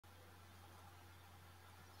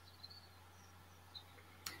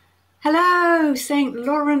Hello, St.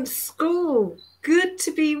 Lawrence School. Good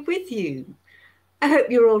to be with you. I hope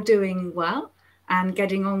you're all doing well and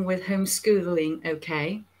getting on with homeschooling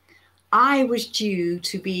okay. I was due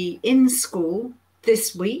to be in school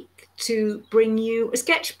this week to bring you a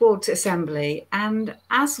sketchboard assembly, and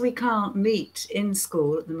as we can't meet in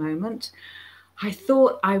school at the moment, I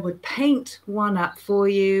thought I would paint one up for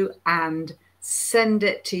you and send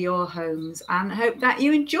it to your homes and hope that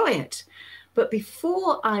you enjoy it. But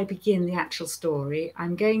before I begin the actual story,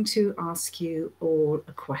 I'm going to ask you all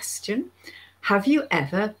a question. Have you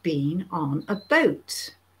ever been on a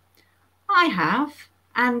boat? I have,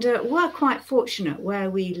 and we're quite fortunate where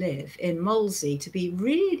we live in Molesey to be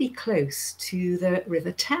really close to the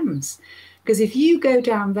River Thames. Because if you go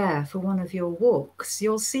down there for one of your walks,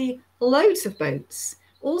 you'll see loads of boats,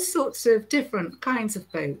 all sorts of different kinds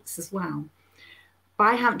of boats as well.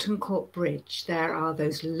 By Hampton Court Bridge, there are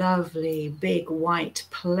those lovely big white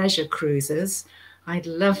pleasure cruisers. I'd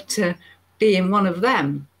love to be in one of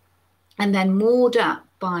them. And then moored up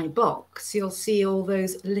by Box, you'll see all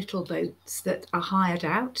those little boats that are hired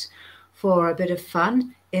out for a bit of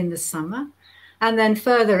fun in the summer. And then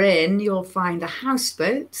further in, you'll find the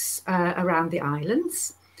houseboats around the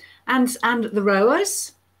islands and the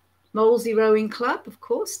rowers. Molesey Rowing Club, of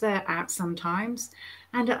course, they're out sometimes.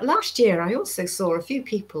 And last year, I also saw a few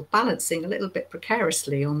people balancing a little bit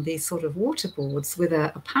precariously on these sort of water boards with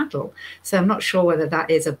a paddle. So I'm not sure whether that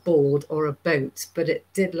is a board or a boat, but it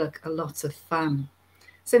did look a lot of fun.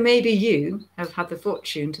 So maybe you have had the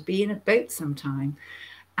fortune to be in a boat sometime.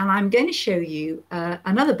 And I'm going to show you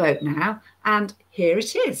another boat now, and here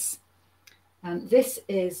it is. And this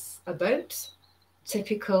is a boat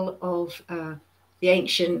typical of the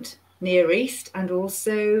ancient Near East, and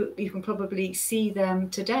also you can probably see them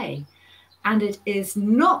today. And it is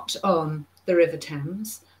not on the River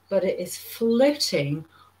Thames, but it is floating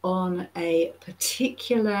on a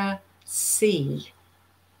particular sea.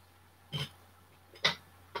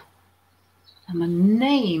 And the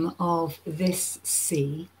name of this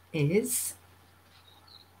sea is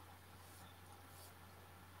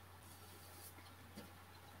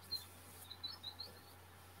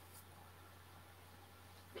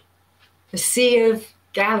the Sea of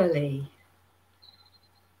Galilee.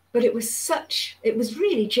 But it was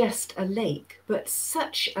really just a lake, but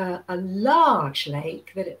such a large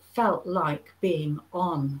lake that it felt like being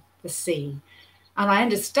on the sea. And I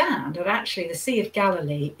understand that actually the Sea of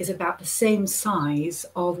Galilee is about the same size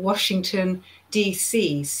of Washington,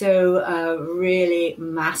 D.C., so a really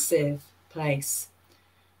massive place.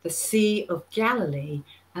 The Sea of Galilee,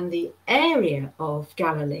 and the area of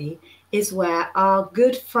Galilee is where our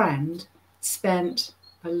good friend spent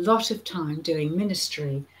a lot of time doing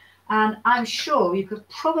ministry. And I'm sure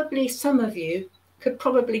some of you could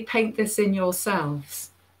probably paint this in yourselves.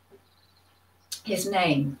 His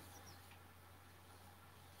name.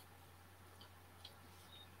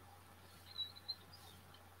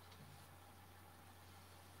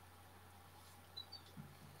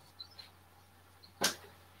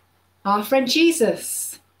 Our friend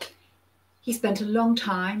Jesus. He spent a long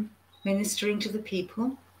time ministering to the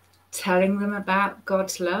people, telling them about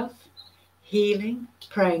God's love, healing,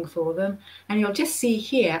 praying for them. And you'll just see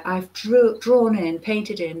here, I've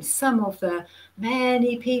painted in some of the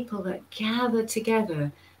many people that gathered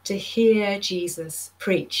together to hear Jesus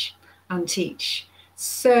preach and teach.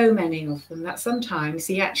 So many of them that sometimes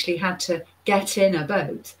he actually had to get in a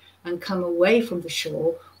boat and come away from the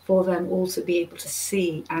shore for them all to be able to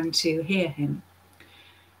see and to hear him.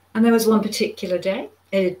 And there was one particular day.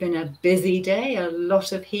 It had been a busy day, a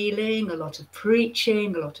lot of healing, a lot of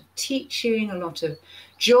preaching, a lot of teaching, a lot of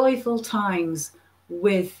joyful times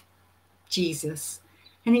with Jesus.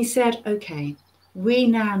 And he said, okay, we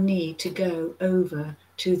now need to go over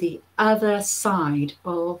to the other side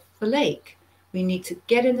of the lake. We need to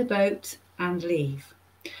get in the boat and leave.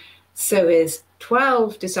 So his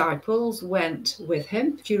 12 disciples went with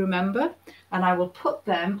him, if you remember, and I will put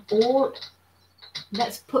them all.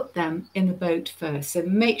 Let's put them in the boat first. So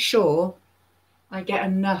make sure I get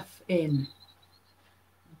enough in.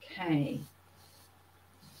 Okay.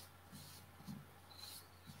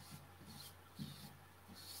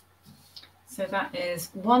 So that is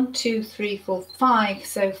 1, 2, 3, 4, 5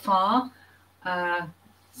 so far.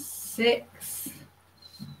 6,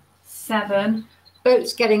 7.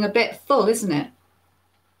 Boat's getting a bit full, isn't it?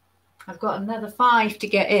 I've got another 5 to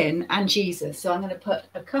get in and Jesus. So I'm going to put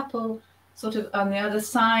a couple sort of on the other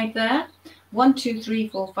side there. 1, 2, 3,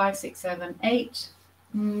 4, 5, 6, 7, 8,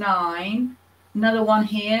 9. Another one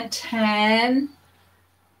here. 10,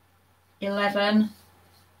 11,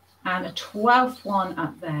 and a 12th one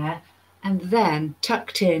up there. And then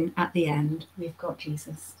tucked in at the end, we've got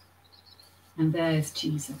Jesus. And there's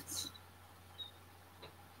Jesus.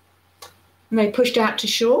 And they pushed out to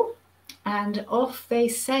shore and off they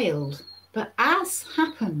sailed. But as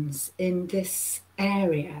happens in this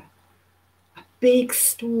area, a big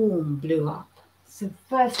storm blew up. So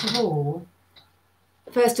first of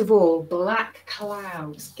all, black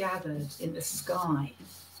clouds gathered in the sky.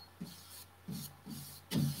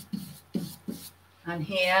 And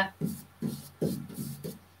here,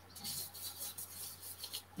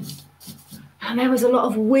 and there was a lot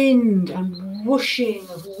of wind and whooshing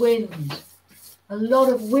of wind. A lot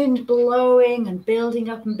of wind blowing and building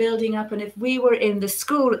up and building up. And if we were in the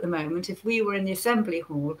school at the moment, if we were in the assembly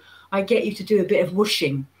hall, I'd get you to do a bit of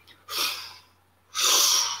whooshing.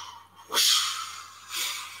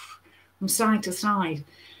 From side to side.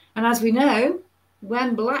 And as we know,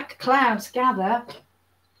 when black clouds gather,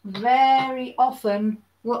 very often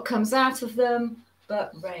what comes out of them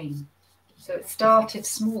but rain. So it started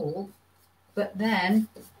small, but then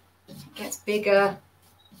it gets bigger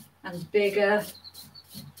and bigger,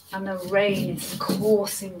 and the rain is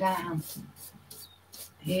coursing down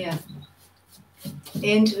here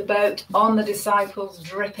into the boat, on the disciples,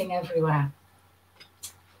 dripping everywhere.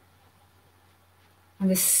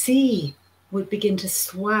 And the sea would begin to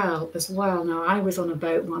swell as well. Now, I was on a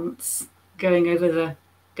boat once going over the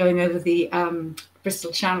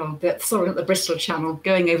Bristol Channel, not the Bristol Channel,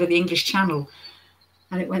 going over the English Channel.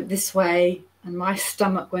 And it went this way, and my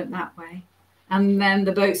stomach went that way. And then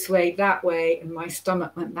the boat swayed that way, and my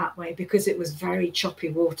stomach went that way, because it was very choppy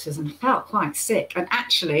waters, and I felt quite sick. And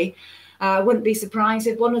actually, I wouldn't be surprised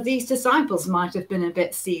if one of these disciples might have been a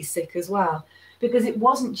bit seasick as well, because it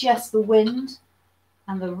wasn't just the wind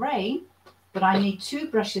and the rain, but I need 2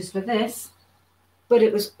 brushes for this, but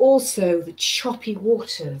it was also the choppy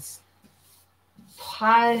waters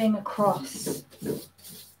piling across,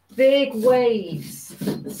 big waves.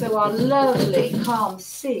 So our lovely calm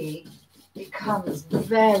sea becomes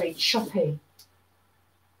very choppy.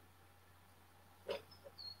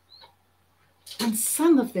 And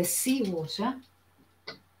some of this seawater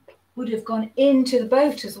would have gone into the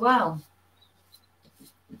boat as well,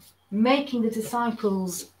 making the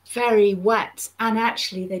disciples very wet. And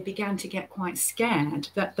actually they began to get quite scared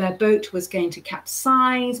that their boat was going to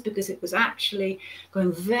capsize, because it was actually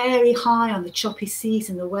going very high on the choppy seas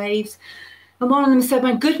and the waves. And one of them said,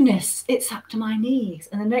 my goodness, it's up to my knees.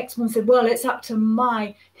 And the next one said, well, it's up to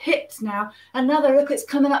my hips now. Another, look, it's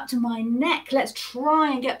coming up to my neck. Let's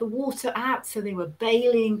try and get the water out. So they were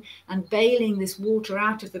bailing and bailing this water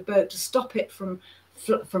out of the boat to stop it from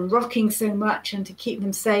rocking so much and to keep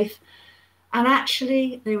them safe. And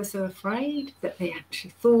actually, they were so afraid that they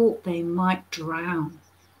actually thought they might drown.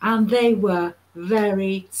 And they were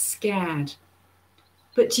very scared.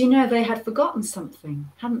 But you know, they had forgotten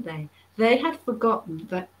something, hadn't they? They had forgotten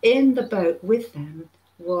that in the boat with them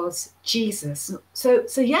was Jesus. So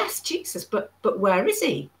yes, Jesus, but where is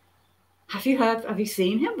he? Have you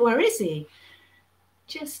seen him? Where is he?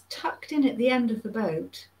 Just tucked in at the end of the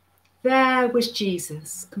boat, there was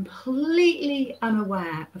Jesus, completely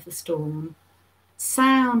unaware of the storm,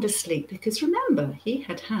 sound asleep, because remember, he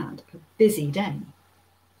had had a busy day.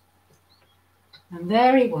 And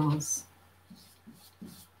there he was,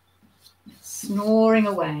 snoring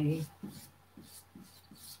away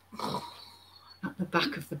at the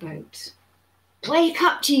back of the boat. Wake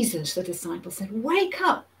up, Jesus, the disciples said. Wake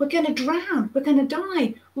up, we're going to drown, we're going to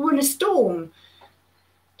die, we're in a storm.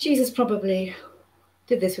 Jesus probably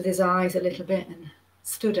did this with his eyes a little bit and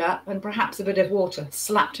stood up, and perhaps a bit of water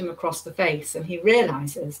slapped him across the face, and he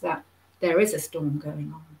realizes that there is a storm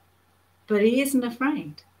going on. But he isn't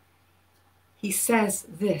afraid. He says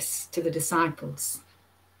this to the disciples.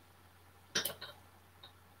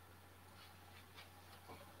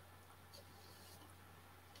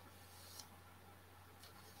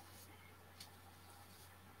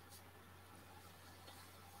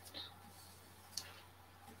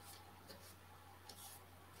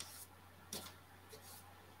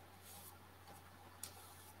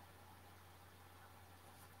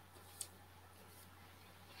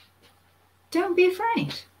 Don't be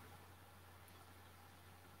afraid.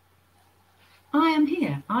 I am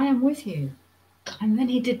here. I am with you. And then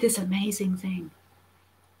he did this amazing thing.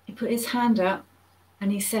 He put his hand up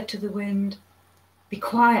and he said to the wind, be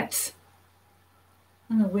quiet.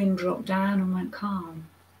 And the wind dropped down and went calm.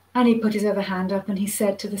 And he put his other hand up and he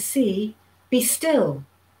said to the sea, be still.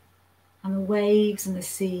 And the waves and the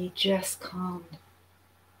sea just calmed.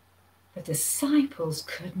 The disciples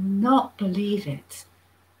could not believe it.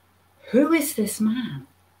 Who is this man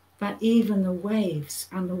that even the waves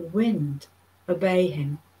and the wind obey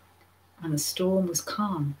him? and the storm was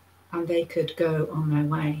calm and they could go on their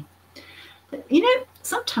way. But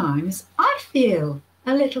sometimes I feel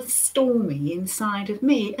a little stormy inside of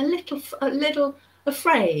me, a little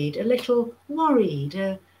afraid, a little worried,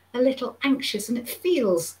 a little anxious, and it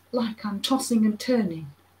feels like I'm tossing and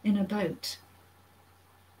turning in a boat.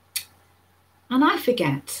 And I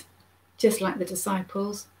forget, just like the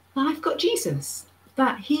disciples, that I've got Jesus,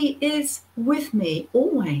 that he is with me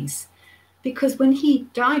always. Because when he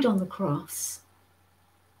died on the cross,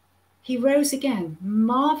 he rose again,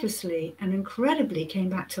 marvelously and incredibly came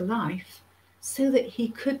back to life so that he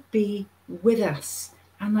could be with us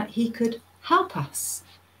and that he could help us.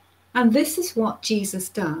 And this is what Jesus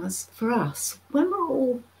does for us when we're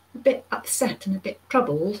all a bit upset and a bit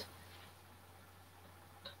troubled.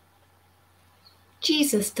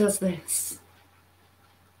 Jesus does this.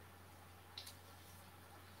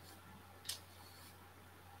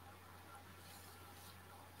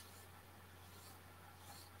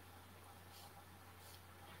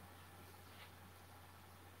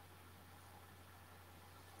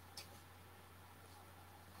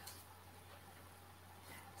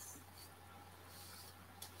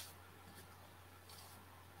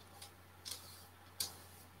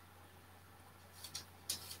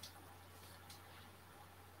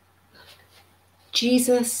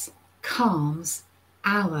 Jesus calms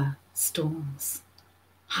our storms.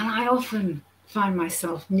 And I often find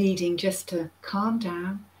myself needing just to calm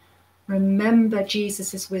down, remember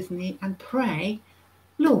Jesus is with me, and pray,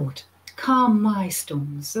 Lord, calm my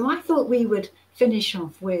storms. So I thought we would finish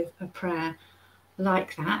off with a prayer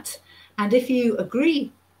like that. And if you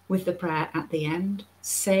agree with the prayer at the end,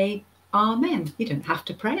 say Amen. You don't have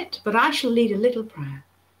to pray it, but I shall lead a little prayer.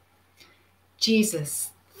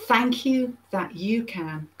 Jesus, thank you that you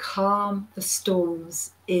can calm the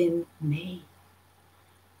storms in me.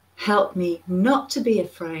 Help me not to be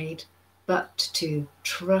afraid, but to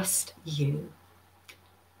trust you.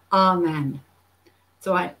 Amen.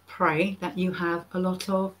 So I pray that you have a lot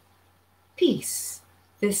of peace.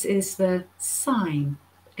 This is the sign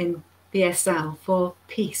in BSL for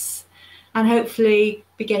peace. And hopefully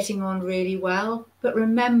be getting on really well. But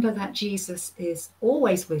remember that Jesus is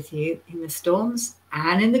always with you in the storms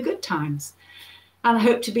and in the good times. And I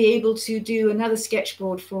hope to be able to do another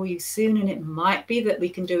sketchboard for you soon. And it might be that we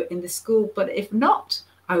can do it in the school. But if not,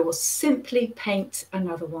 I will simply paint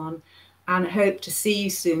another one and hope to see you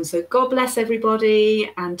soon. So God bless everybody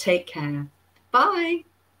and take care. Bye.